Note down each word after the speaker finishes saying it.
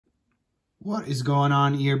What is going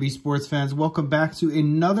on, ERB sports fans? Welcome back to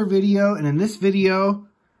another video. And in this video,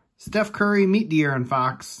 Steph Curry meet De'Aaron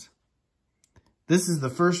Fox. This is the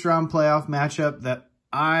first round playoff matchup that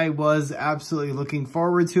I was absolutely looking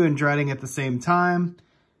forward to and dreading at the same time.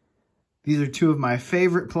 These are two of my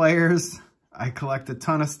favorite players. I collect a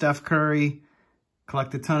ton of Steph Curry,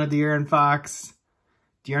 collect a ton of De'Aaron Fox.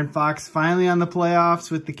 De'Aaron Fox finally on the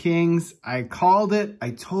playoffs with the Kings. I called it.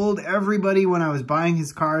 I told everybody when I was buying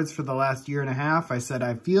his cards for the last year and a half, I said,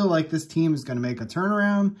 I feel like this team is going to make a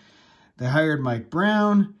turnaround. They hired Mike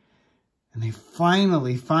Brown, and they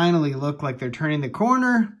finally look like they're turning the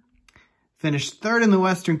corner. Finished third in the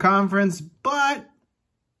Western Conference, but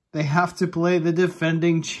they have to play the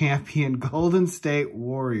defending champion Golden State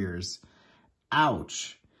Warriors.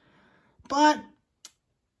 Ouch. But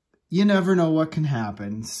you never know what can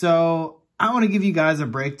happen. So I want to give you guys a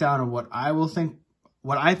breakdown of what I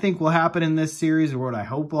think will happen in this series, or what I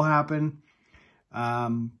hope will happen.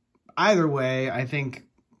 Either way, I think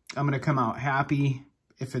I'm going to come out happy.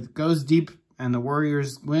 If it goes deep and the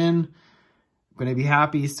Warriors win, I'm going to be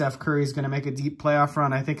happy. Steph Curry is going to make a deep playoff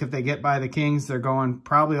run. I think if they get by the Kings, they're going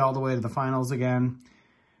probably all the way to the finals again.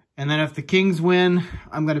 And then if the Kings win,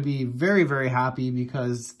 I'm going to be very, very happy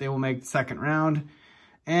because they will make the second round.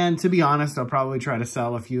 And to be honest, I'll probably try to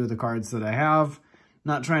sell a few of the cards that I have.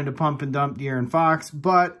 Not trying to pump and dump De'Aaron Fox,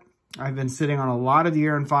 but I've been sitting on a lot of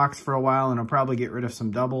De'Aaron Fox for a while, and I'll probably get rid of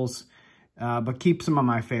some doubles. But keep some of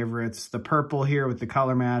my favorites. The purple here with the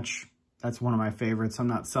color match, that's one of my favorites. I'm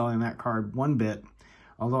not selling that card one bit,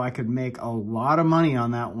 although I could make a lot of money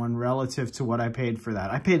on that one relative to what I paid for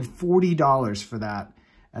that. I paid $40 for that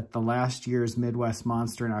at the last year's Midwest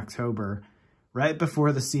Monster in October, right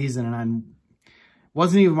before the season, and I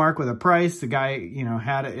wasn't even marked with a price. The guy,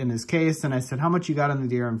 had it in his case. And I said, how much you got on the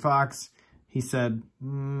De'Aaron Fox? He said,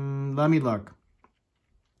 let me look.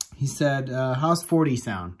 He said, how's 40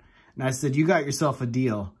 sound? And I said, you got yourself a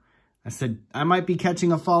deal. I said, I might be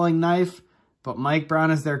catching a falling knife, but Mike Brown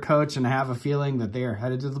is their coach, and I have a feeling that they are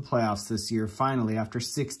headed to the playoffs this year, finally, after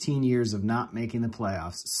 16 years of not making the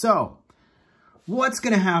playoffs. So, what's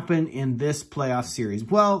going to happen in this playoff series?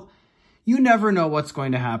 Well, you never know what's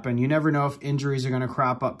going to happen. You never know if injuries are going to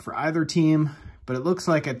crop up for either team. But it looks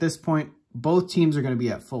like at this point, both teams are going to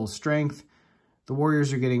be at full strength. The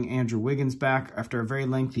Warriors are getting Andrew Wiggins back after a very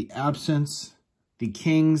lengthy absence. The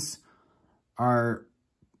Kings are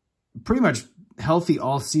pretty much healthy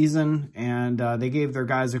all season, and they gave their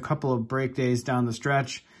guys a couple of break days down the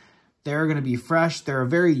stretch. They're going to be fresh. They're a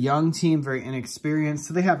very young team, very inexperienced,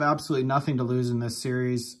 so they have absolutely nothing to lose in this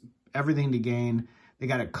series, everything to gain. They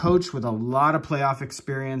got a coach with a lot of playoff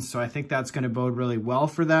experience, so I think that's going to bode really well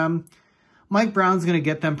for them. Mike Brown's going to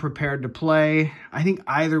get them prepared to play. I think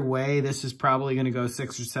either way, this is probably going to go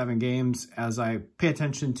 6 or 7 games as I pay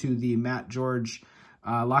attention to the Matt George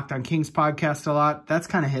Locked On Kings podcast a lot. That's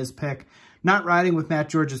kind of his pick. Not riding with Matt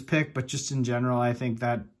George's pick, but just in general, I think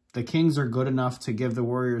that the Kings are good enough to give the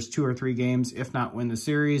Warriors 2 or 3 games, if not win the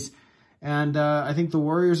series. And I think the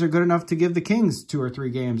Warriors are good enough to give the Kings 2 or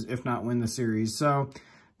 3 games, if not win the series. So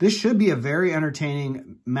this should be a very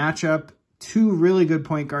entertaining matchup. 2 really good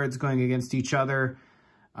point guards going against each other.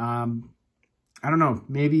 I don't know.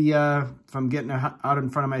 Maybe if I'm getting out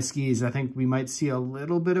in front of my skis, I think we might see a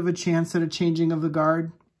little bit of a chance at a changing of the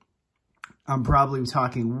guard. I'm probably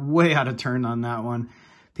talking way out of turn on that one.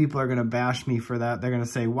 People are going to bash me for that. They're going to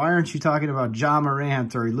say, why aren't you talking about Ja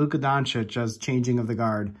Morant or Luka Doncic as changing of the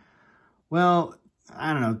guard? Well,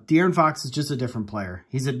 I don't know. De'Aaron Fox is just a different player.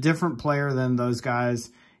 He's a different player than those guys.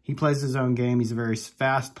 He plays his own game. He's a very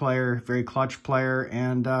fast player, very clutch player,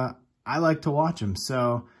 and I like to watch him.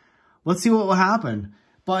 So let's see what will happen.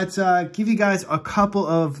 But give you guys a couple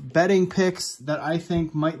of betting picks that I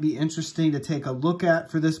think might be interesting to take a look at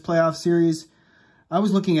for this playoff series. I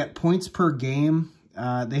was looking at points per game.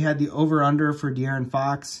 They had the over-under for De'Aaron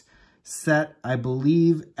Fox set, I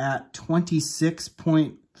believe, at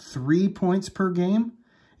 26.3 points per game,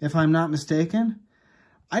 if I'm not mistaken.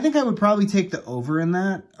 I think I would probably take the over in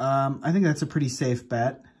that. I think that's a pretty safe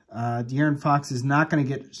bet. De'Aaron Fox is not going to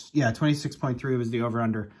get, 26.3 was the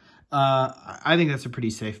over-under. I think that's a pretty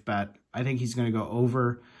safe bet. I think he's going to go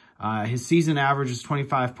over. His season average is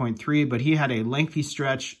 25.3, but he had a lengthy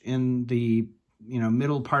stretch in the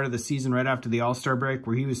middle part of the season right after the All-Star break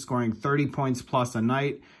where he was scoring 30 points plus a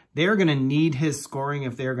night. They're going to need his scoring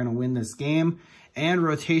if they're going to win this game. And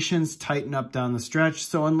rotations tighten up down the stretch.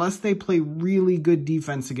 So unless they play really good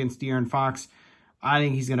defense against De'Aaron Fox, I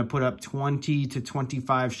think he's going to put up 20 to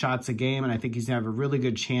 25 shots a game. And I think he's going to have a really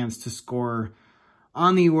good chance to score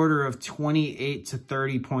on the order of 28 to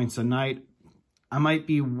 30 points a night. I might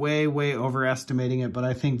be way, way overestimating it, but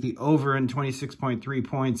I think the over in 26.3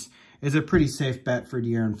 points is a pretty safe bet for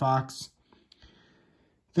De'Aaron Fox.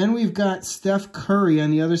 Then we've got Steph Curry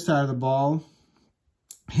on the other side of the ball.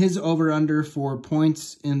 His over-under for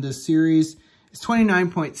points in this series is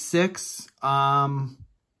 29.6.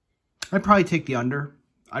 I'd probably take the under.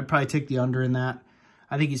 I'd probably take the under in that.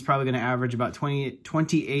 I think he's probably going to average about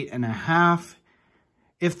 28.5.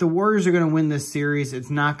 If the Warriors are going to win this series, it's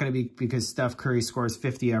not going to be because Steph Curry scores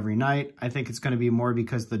 50 every night. I think it's going to be more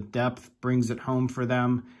because the depth brings it home for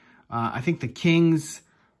them. I think the Kings,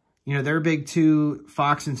 you know, their big two,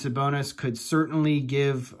 Fox and Sabonis, could certainly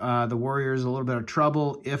give the Warriors a little bit of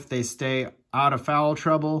trouble if they stay out of foul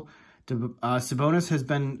trouble. Sabonis has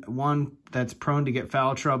been one that's prone to get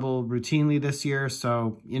foul trouble routinely this year,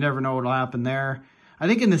 so you never know what will happen there. I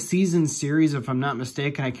think in the season series, if I'm not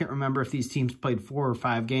mistaken, I can't remember if these teams played 4 or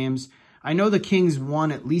 5 games. I know the Kings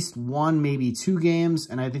won at least 1, maybe 2 games,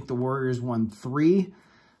 and I think the Warriors won 3.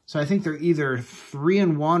 So I think they're either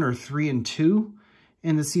 3-1 or 3-2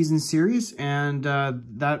 in the season series, and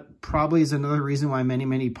that probably is another reason why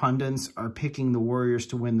many pundits are picking the Warriors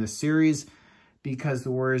to win this series, because the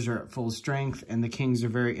Warriors are at full strength and the Kings are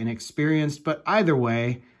very inexperienced. But either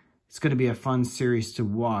way, it's going to be a fun series to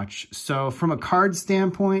watch. So from a card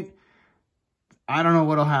standpoint, I don't know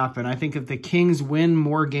what will happen. I think if the Kings win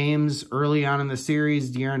more games early on in the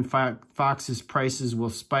series, De'Aaron Fox's prices will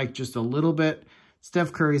spike just a little bit.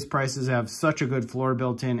 Steph Curry's prices have such a good floor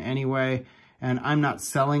built in anyway, and I'm not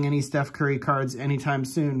selling any Steph Curry cards anytime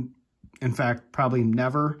soon. In fact, probably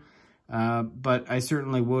never. But I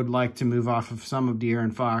certainly would like to move off of some of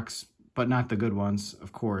De'Aaron Fox, but not the good ones,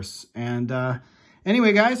 of course. And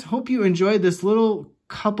anyway, guys, hope you enjoyed this little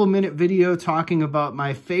couple-minute video talking about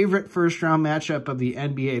my favorite first-round matchup of the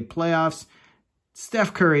NBA playoffs.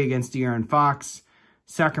 Steph Curry against De'Aaron Fox,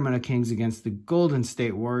 Sacramento Kings against the Golden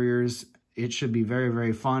State Warriors. It should be very,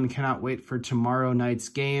 very fun. Cannot wait for tomorrow night's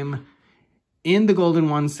game in the Golden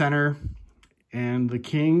One Center. And the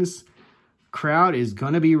Kings crowd is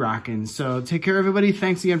going to be rocking. So take care, everybody.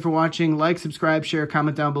 Thanks again for watching. Like, subscribe, share,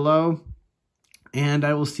 comment down below. And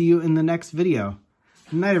I will see you in the next video.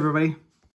 Good night, everybody.